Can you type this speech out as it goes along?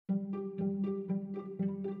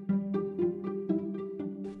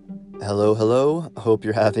Hello, hello. Hope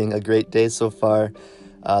you're having a great day so far.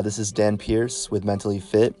 This is Dan Pierce with Mentally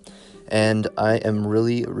Fit, and I am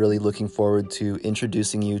really looking forward to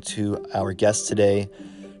introducing you to our guest today.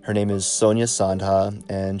 Her name is Sonia Sandha,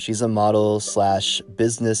 and she's a model slash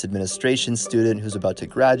business administration student who's about to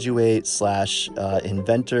graduate slash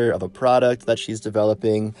inventor of a product that she's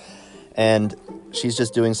developing, and she's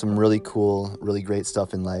just doing some really cool, really great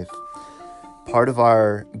stuff in life. Part of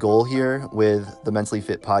our goal here with the Mentally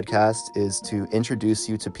Fit podcast is to introduce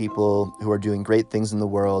you to people who are doing great things in the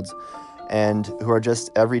world and who are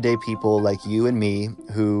just everyday people like you and me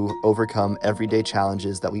who overcome everyday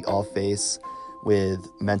challenges that we all face with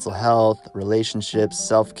mental health, relationships,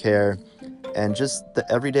 self-care, and just the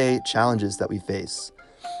everyday challenges that we face.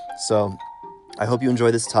 So I hope you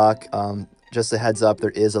enjoy this talk. Just a heads up, there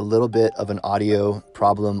is a little bit of an audio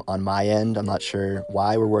problem on my end. I'm not sure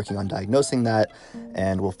why. We're working on diagnosing that,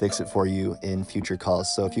 and we'll fix it for you in future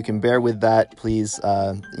calls. So if you can bear with that, please,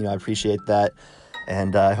 I appreciate that.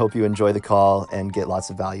 And I hope you enjoy the call and get lots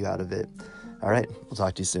of value out of it. All right, we'll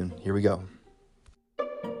talk to you soon. Here we go.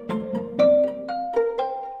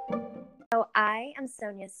 So I am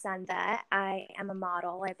Sonia Sandha. I am a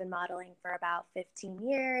model. I've been modeling for about 15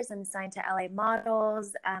 years. I'm signed to LA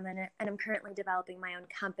Models, and I'm currently developing my own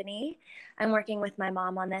company. I'm working with my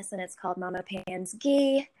mom on this, and it's called Mama Pan's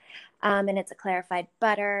Ghee, and it's a clarified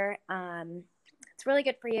butter. It's really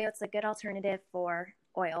good for you. It's a good alternative for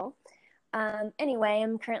oil. Anyway,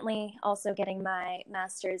 I'm currently also getting my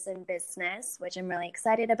master's in business, which I'm really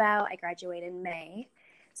excited about. I graduate in May.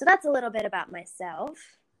 So that's a little bit about myself.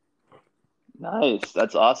 Nice.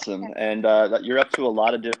 That's awesome. And you're up to a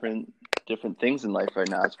lot of different things in life right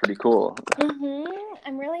now. It's pretty cool.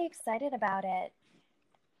 I'm really excited about it.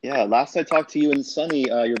 Yeah, last I talked to you and Sunny,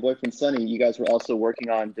 your boyfriend Sunny, you guys were also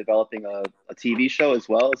working on developing a TV show as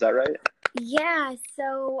well. Is that right? Yeah,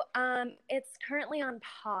 so it's currently on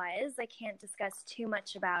pause. I can't discuss too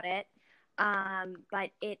much about it,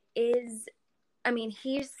 but it is,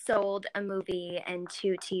 he's sold a movie and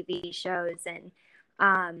 2 TV shows, and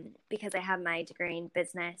because I have my degree in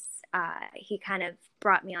business, he kind of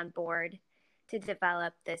brought me on board to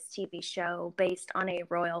develop this TV show based on a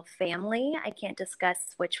royal family. I can't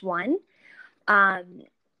discuss which one,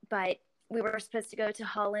 but we were supposed to go to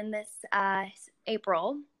Holland this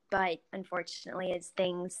April, but unfortunately, as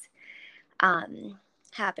things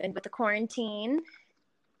happened with the quarantine,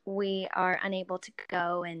 we are unable to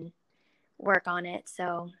go and work on it.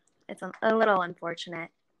 So it's a little unfortunate.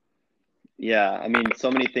 Yeah, I mean, so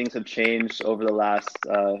many things have changed over the last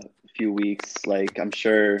few weeks. Like, I'm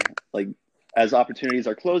sure, like, as opportunities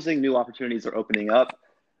are closing, new opportunities are opening up.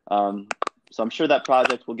 So I'm sure that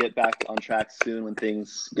project will get back on track soon when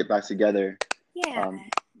things get back together. Yeah.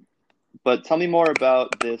 But tell me more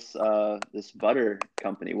about this butter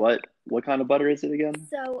company. What kind of butter is it again?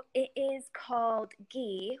 So it is called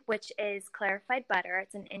ghee, which is clarified butter.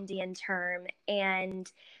 It's an Indian term,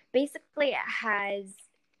 and basically it has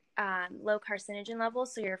low carcinogen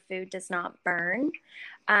levels, so your food does not burn.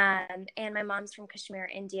 And my mom's from Kashmir,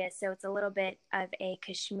 India, so it's a little bit of a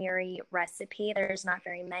Kashmiri recipe. There's not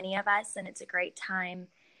very many of us, and it's a great time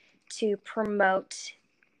to promote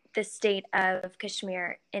the state of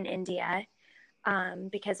Kashmir in India,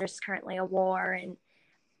 because there's currently a war, and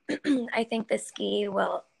I think this ghee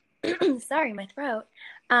will, sorry, my throat.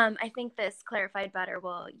 I think this clarified butter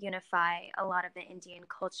will unify a lot of the Indian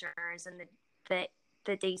cultures and the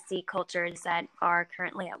Desi cultures that are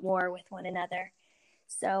currently at war with one another.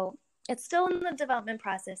 So it's still in the development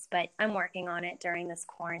process, but I'm working on it during this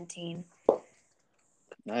quarantine.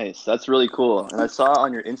 Nice. That's really cool. And I saw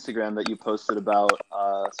on your Instagram that you posted about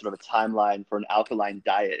sort of a timeline for an alkaline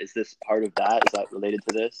diet. Is this part of that? Is that related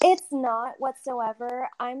to this? It's not whatsoever.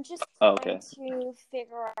 I'm just Okay. trying to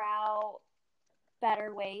figure out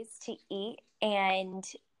better ways to eat. And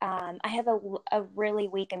I have a really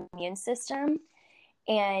weak immune system.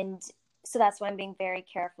 And so that's why I'm being very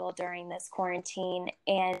careful during this quarantine.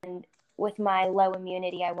 And with my low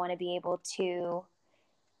immunity, I want to be able to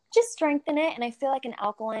just strengthen it. And I feel like an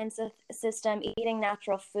alkaline system, eating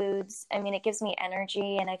natural foods, it gives me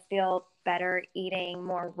energy, and I feel better eating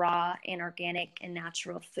more raw and organic and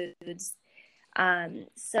natural foods.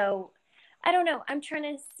 So I don't know. I'm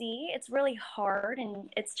trying to see. It's really hard,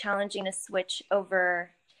 and it's challenging to switch over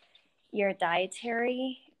your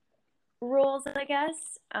dietary rules, I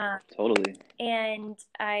guess. Totally. And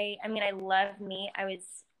I love meat.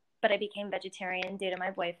 But I became vegetarian due to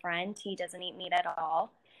my boyfriend. He doesn't eat meat at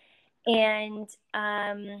all. And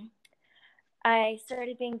I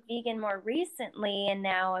started being vegan more recently, and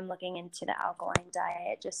now I'm looking into the alkaline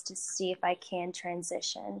diet just to see if I can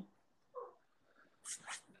transition.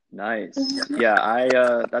 Nice. Mhm.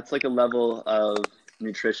 Yeah, that's like a level of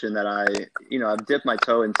nutrition that I've dipped my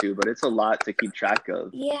toe into, but it's a lot to keep track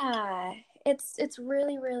of. Yeah, it's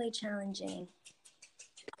really, really challenging.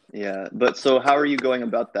 Yeah, but so how are you going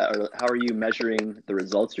about that, or how are you measuring the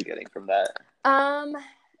results you're getting from that? Um,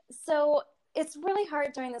 so it's really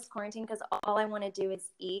hard during this quarantine because all I want to do is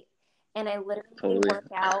eat, and I literally Totally. work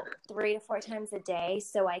out 3 to 4 times a day,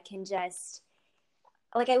 so I can just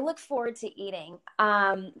like I look forward to eating.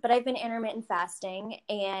 But I've been intermittent fasting,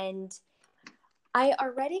 and I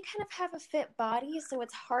already kind of have a fit body, so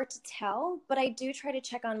it's hard to tell, but I do try to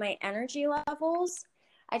check on my energy levels.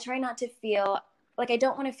 I try not to feel like I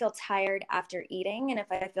don't want to feel tired after eating. And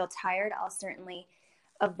if I feel tired, I'll certainly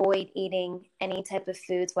avoid eating any type of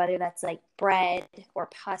foods, whether that's like bread or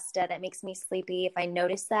pasta that makes me sleepy. If I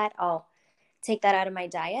notice that, I'll take that out of my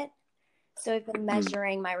diet. So I've been Mm,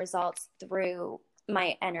 measuring my results through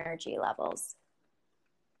my energy levels.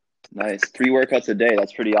 nice. 3 workouts a day.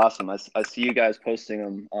 That's pretty awesome. I see you guys posting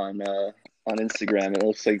them on Instagram. It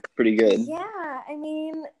looks like pretty good. Yeah, I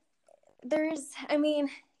mean,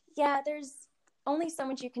 yeah, there's only so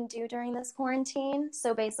much you can do during this quarantine.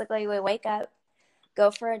 So basically, we wake up, go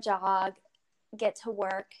for a jog, get to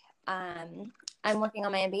work. I'm working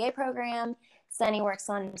on my MBA program. Sunny works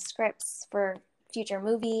on scripts for future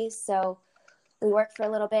movies. So we work for a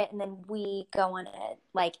little bit and then we go on it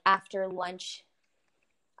like after lunch.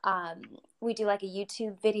 Um, we do like a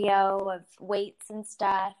YouTube video of weights and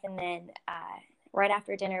stuff. And then right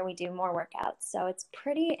after dinner, we do more workouts. So it's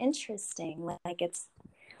pretty interesting. Like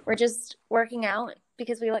we're just working out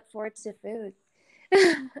because we look forward to food.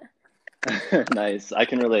 Nice. I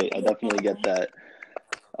can relate. I Yeah. definitely get that.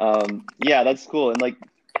 Yeah, that's cool. And like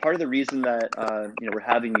part of the reason that we're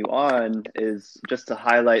having you on is just to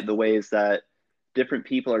highlight the ways that different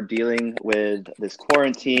people are dealing with this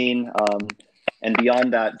quarantine, and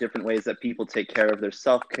beyond that, different ways that people take care of their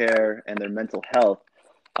self-care and their mental health.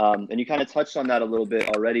 And you kind of touched on that a little bit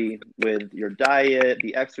already with your diet,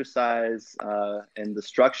 the exercise, and the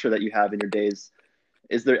structure that you have in your days.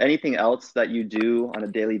 Is there anything else that you do on a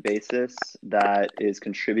daily basis that is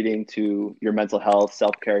contributing to your mental health,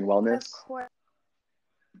 self-care, and Of wellness? course.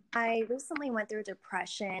 I recently went through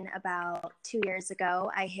depression about 2 years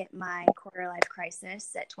ago. I hit my quarter life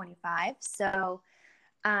crisis at 25. So,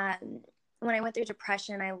 um, when I went through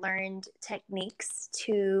depression, I learned techniques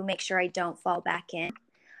to make sure I don't fall back in.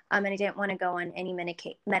 And I didn't want to go on any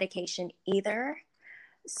medication either.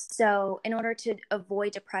 So, in order to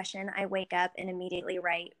avoid depression, I wake up and immediately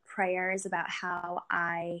write prayers about how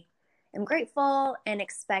I am grateful and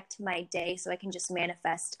expect my day so I can just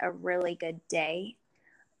manifest a really good day.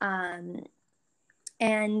 Um,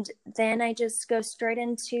 and then I just go straight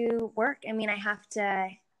into work. I mean,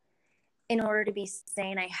 in order to be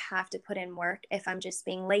sane, I have to put in work. If I'm just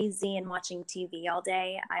being lazy and watching TV all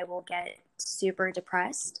day, I will get super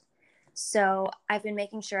depressed. So I've been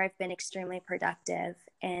making sure I've been extremely productive,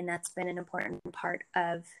 and that's been an important part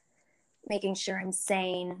of making sure I'm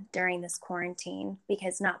sane during this quarantine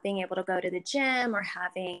because not being able to go to the gym or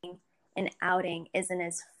having an outing isn't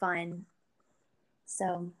as fun.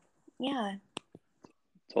 So, yeah.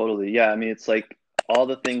 Totally. Yeah. I mean, it's like all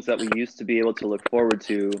the things that we used to be able to look forward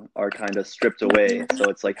to are kind of stripped away. Mhm. So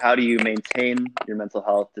it's like, how do you maintain your mental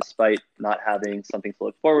health despite not having something to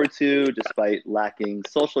look forward to, despite lacking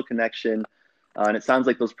social connection? And it sounds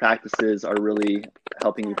like those practices are really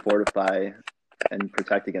helping you fortify and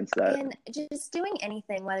protect against that. And just doing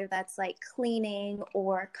anything, whether that's like cleaning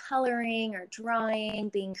or coloring or drawing,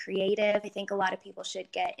 being creative. I think a lot of people should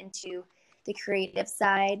get into the creative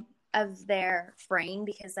side of their brain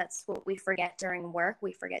because that's what we forget during work.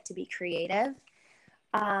 We forget to be creative.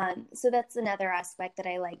 So that's another aspect that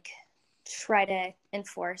I like try to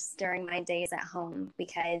enforce during my days at home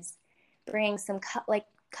because bringing like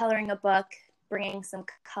coloring a book, bringing some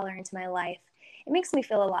color into my life, it makes me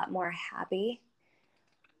feel a lot more happy.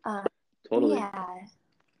 Um, Totally. yeah.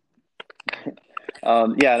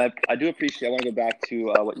 Yeah, and I do appreciate, I want to go back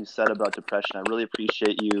to what you said about depression. I really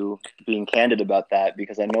appreciate you being candid about that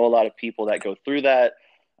because I know a lot of people that go through that.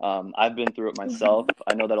 I've been through it myself. Mhm.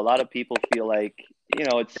 I know that a lot of people feel like,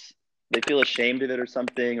 they feel ashamed of it or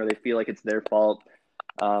something, or they feel like it's their fault.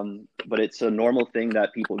 But it's a normal thing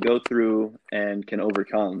that people go through and can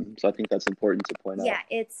overcome. So I think that's important to point Yeah,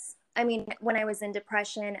 out. I mean, when I was in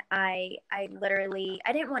depression, I literally,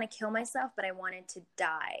 I didn't want to kill myself, but I wanted to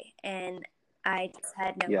die. And I just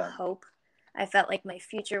had no Yeah, hope. I felt like my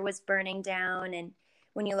future was burning down. And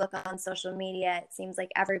when you look on social media, it seems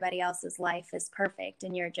like everybody else's life is perfect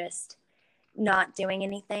and you're just not doing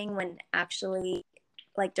anything when actually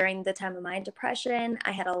like during the time of my depression,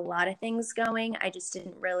 I had a lot of things going. I just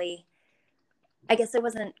didn't really, I guess I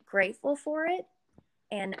wasn't grateful for it,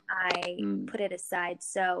 and I Mm. put it aside.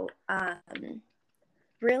 So,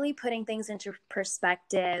 really putting things into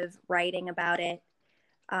perspective, writing about it,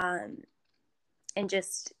 um, and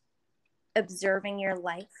just observing your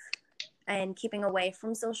life and keeping away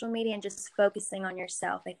from social media and just focusing on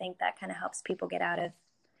yourself. I think that kind of helps people get out of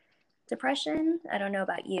depression. I don't know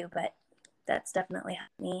about you, but that's definitely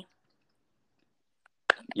helped me.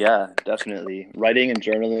 Yeah, definitely. Writing and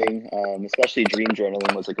journaling, especially dream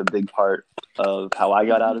journaling, was like a big part of how I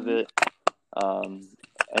got out of it. Um,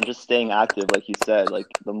 and just staying active, like you said, like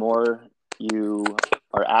the more you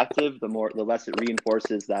are active, the less it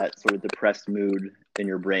reinforces that sort of depressed mood in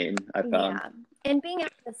your brain, I found. Yeah. And being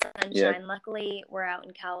out in the Yeah. sunshine, luckily we're out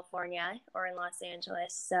in California or in Los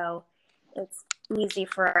Angeles, so it's easy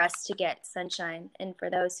for us to get sunshine. And for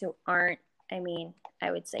those who aren't, I mean,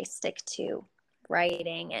 I would say stick to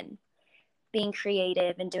writing and being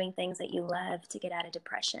creative and doing things that you love to get out of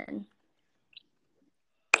depression.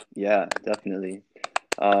 Yeah, definitely.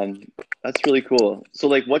 Um, that's really cool. So,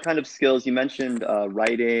 like, what kind of skills you mentioned?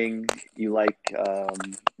 Writing, you like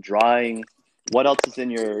drawing. What else is in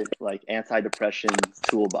your like anti-depression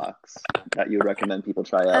toolbox that you would recommend people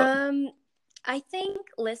try out? Um, I think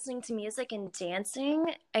listening to music and dancing,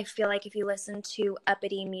 I feel like if you listen to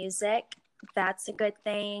uppity music, that's a good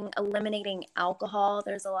thing. Eliminating alcohol,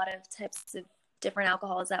 there's a lot of types of different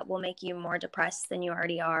alcohols that will make you more depressed than you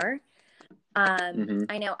already are. Hmm.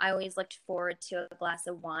 I know I always looked forward to a glass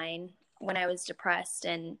of wine when I was depressed,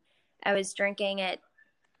 and I was drinking it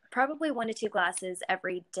probably 1 to 2 glasses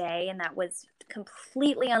every day, and that was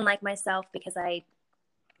completely unlike myself because I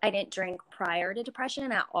didn't drink prior to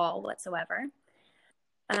depression at all whatsoever.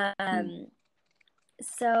 Mm. Um,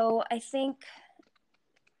 so I think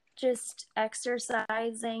just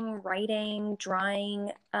exercising, writing,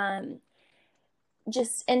 drawing,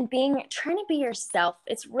 just and being trying to be yourself.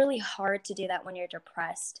 It's really hard to do that when you're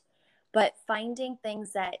depressed, but finding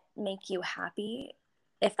things that make you happy,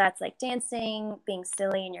 if that's like dancing, being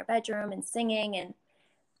silly in your bedroom and singing and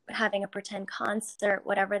having a pretend concert,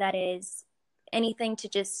 whatever that is, anything to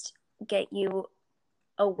just get you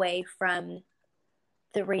away from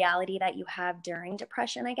the reality that you have during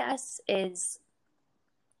depression, I guess, is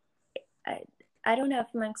I, I don't know if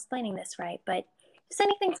I'm explaining this right, but just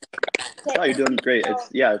anything to No, you're make doing you great. feel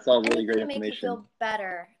It's all really anything great to make you information. feel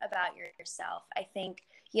better about yourself. I think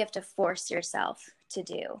you have to force yourself to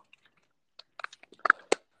do.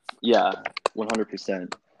 Yeah,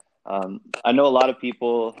 100%. I know a lot of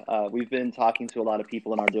people. We've been talking to a lot of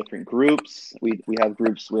people in our different groups. We have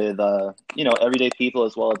groups with everyday people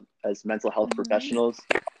as well as mental health Mm-hmm. professionals.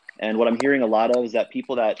 And what I'm hearing a lot of is that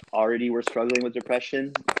people that already were struggling with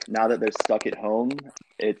depression, now that they're stuck at home,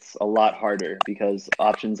 it's a lot harder because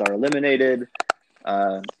options are eliminated.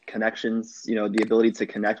 Connections, the ability to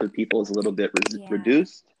connect with people is a little bit Yeah.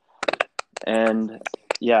 reduced. And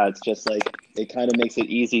yeah, it's just like it kind of makes it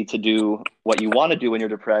easy to do what you want to do when you're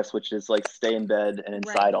depressed, which is like stay in bed and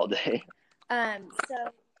inside Right. all day. So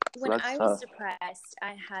So when that's I was tough. depressed,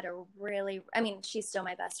 I had a really, I mean, she's still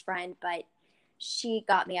my best friend, but she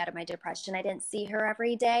got me out of my depression. I didn't see her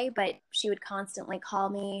every day, but she would constantly call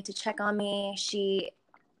me to check on me. She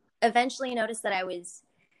eventually noticed that I was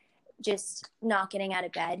just not getting out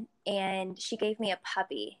of bed, and she gave me a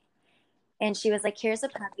puppy. And she was like, here's a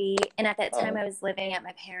puppy. And at that time, Oh, I was living at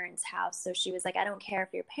my parents' house. So she was like, I don't care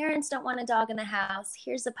if your parents don't want a dog in the house.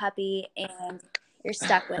 Here's a puppy, and you're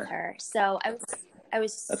stuck with her. So I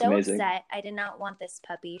was that's so amazing. upset. I did not want this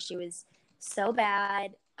puppy. She was so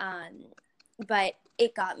bad. But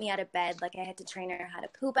it got me out of bed. Like I had to train her how to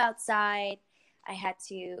poop outside. I had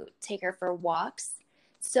to take her for walks.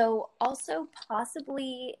 So also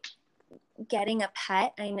possibly getting a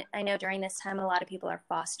pet. I know during this time a lot of people are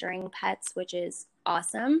fostering pets, which is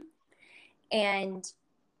awesome. And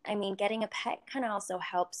I mean, getting a pet kind of also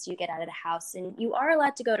helps you get out of the house, and you are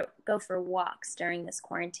allowed to go for walks during this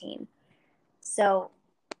quarantine. So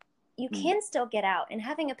you Mm, can still get out, and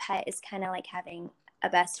having a pet is kind of like having a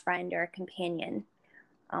best friend or a companion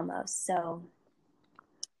almost. So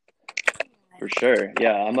for sure.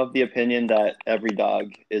 Yeah, I'm of the opinion that every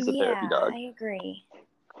dog is a therapy yeah, dog. I agree.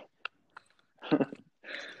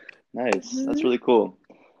 Nice. That's Mm-hmm. really cool.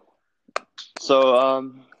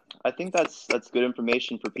 So, I think that's good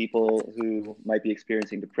information for people who might be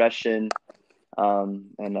experiencing depression.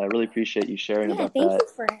 And I really appreciate you sharing Yeah, about thank that. you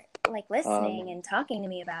for like Um, listening and talking to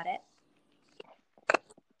me about it.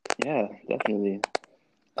 yeah, definitely.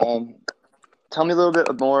 Um, tell me a little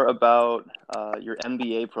bit more about your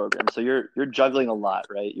MBA program. So you're juggling a lot,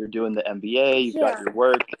 right? You're doing the MBA, you've got Yeah. your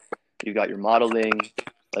work, you've got your modeling.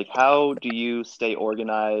 Like, how do you stay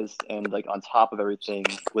organized and like on top of everything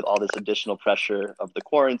with all this additional pressure of the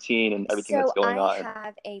quarantine and everything that's So going I on?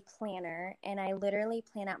 have a planner and I literally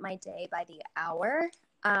plan out my day by the hour.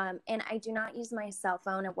 And I do not use my cell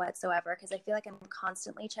phone whatsoever because I feel like I'm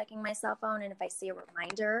constantly checking my cell phone. And if I see a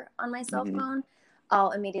reminder on my cell Hmm. phone,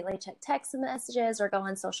 I'll immediately check text messages or go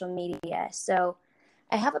on social media. So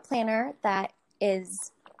I have a planner that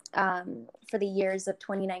is for the years of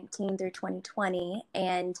 2019 through 2020.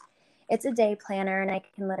 And it's a day planner, and I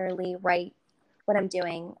can literally write what I'm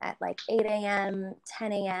doing at like 8 a.m.,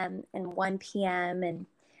 10 a.m., and 1 p.m.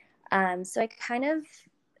 And so I kind of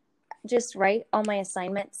just write all my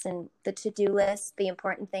assignments and the to-do list, the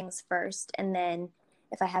important things first. And then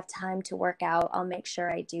if I have time to work out, I'll make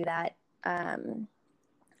sure I do that on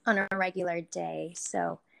a regular day.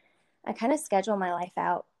 So I kind of schedule my life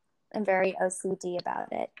out. I'm very OCD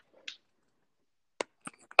about it.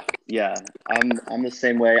 Yeah, I'm the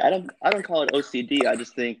same way. I don't call it OCD. I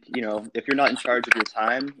just think, if you're not in charge of your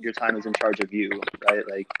time is in charge of you, right?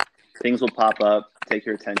 Like things will pop up, take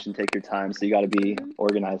your attention, take your time. So you got to be Mm-hmm.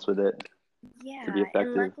 organized with it to be Yeah, and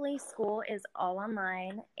effective. luckily school is all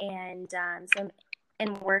online, and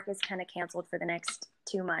and work is kind of canceled for the next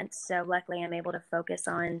 2 months. So luckily, I'm able to focus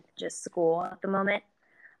on just school at the moment.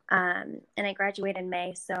 And I graduate in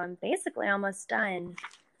May, so I'm basically almost done.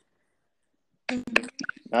 Thank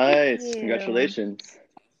Nice. you. Congratulations.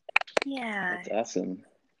 Yeah. That's awesome.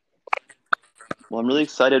 Well, I'm really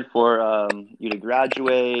excited for you to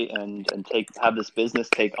graduate and have this business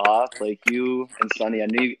take off. Like you and Sunny, I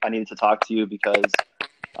knew I needed to talk to you because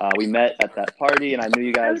we met at that party, and I knew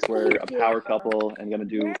you Oh, guys were thank a you. power couple and going to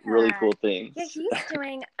do really Yeah. cool Yeah, things. he's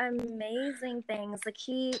doing amazing things. Like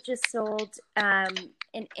he just sold an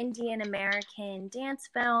Indian American dance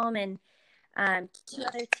film and two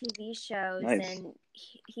other TV shows, Nice. and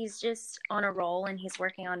he's just on a roll, and he's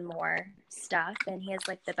working on more stuff, and he has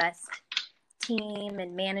like the best team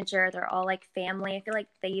and manager. They're all like family. I feel like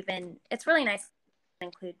it's really nice to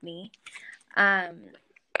include me. Um,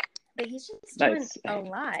 but he's just doing Nice. a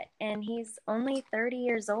lot, and he's only 30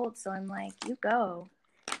 years old. So I'm like, you go.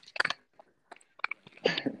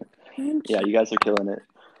 Thank Yeah, you. you guys are killing it.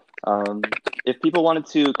 If people wanted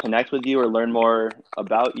to connect with you or learn more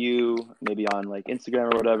about you, maybe on like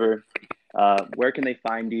Instagram or whatever, where can they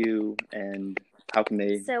find you and how can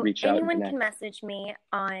they So reach out and anyone can connect? message me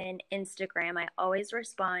on Instagram. I always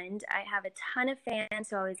respond. I have a ton of fans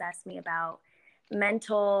who always ask me about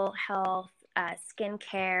mental health,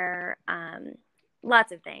 skincare,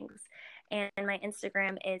 lots of things. And my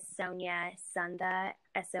Instagram is Sonia Sandha,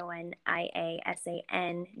 SONIA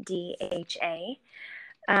SANDHA.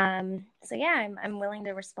 So yeah, I'm willing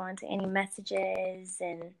to respond to any messages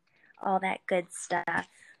and all that good stuff.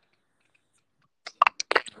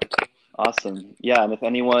 Awesome. Yeah, and if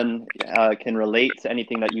anyone can relate to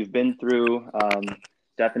anything that you've been through,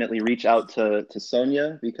 definitely reach out to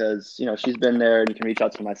Sonia because she's been there, and you can reach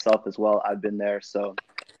out to myself as well. I've been there, so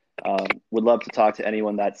would love to talk to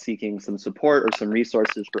anyone that's seeking some support or some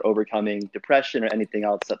resources for overcoming depression or anything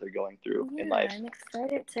else that they're going through in Yeah, life. I'm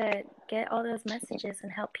excited to get all those messages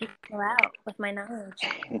and help people out with my knowledge.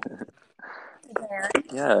 Yeah.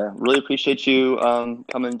 Yeah, really appreciate you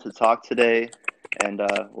coming to talk today, and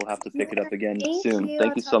we'll have to pick it Yeah, up again thank soon. you.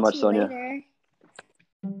 Thank I'll you so talk to much, you Sonia. later.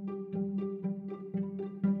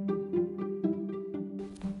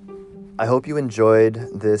 I hope you enjoyed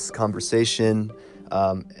this conversation.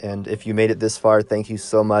 And if you made it this far, thank you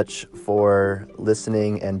so much for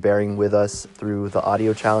listening and bearing with us through the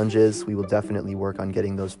audio challenges. We will definitely work on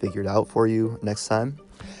getting those figured out for you next time.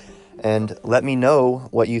 And let me know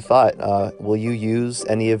what you thought. Will you use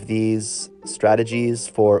any of these strategies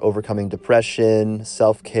for overcoming depression,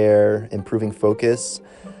 self-care, improving focus?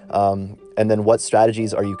 And then what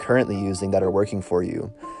strategies are you currently using that are working for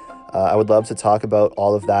you? I would love to talk about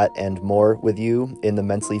all of that and more with you in the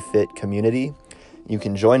Mentally Fit community. You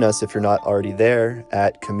can join us if you're not already there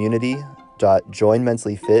at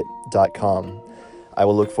community.joinmentallyfit.com. I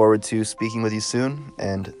will look forward to speaking with you soon,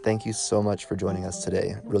 and thank you so much for joining us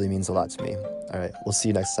today. It really means a lot to me. All right, we'll see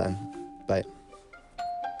you next time. Bye.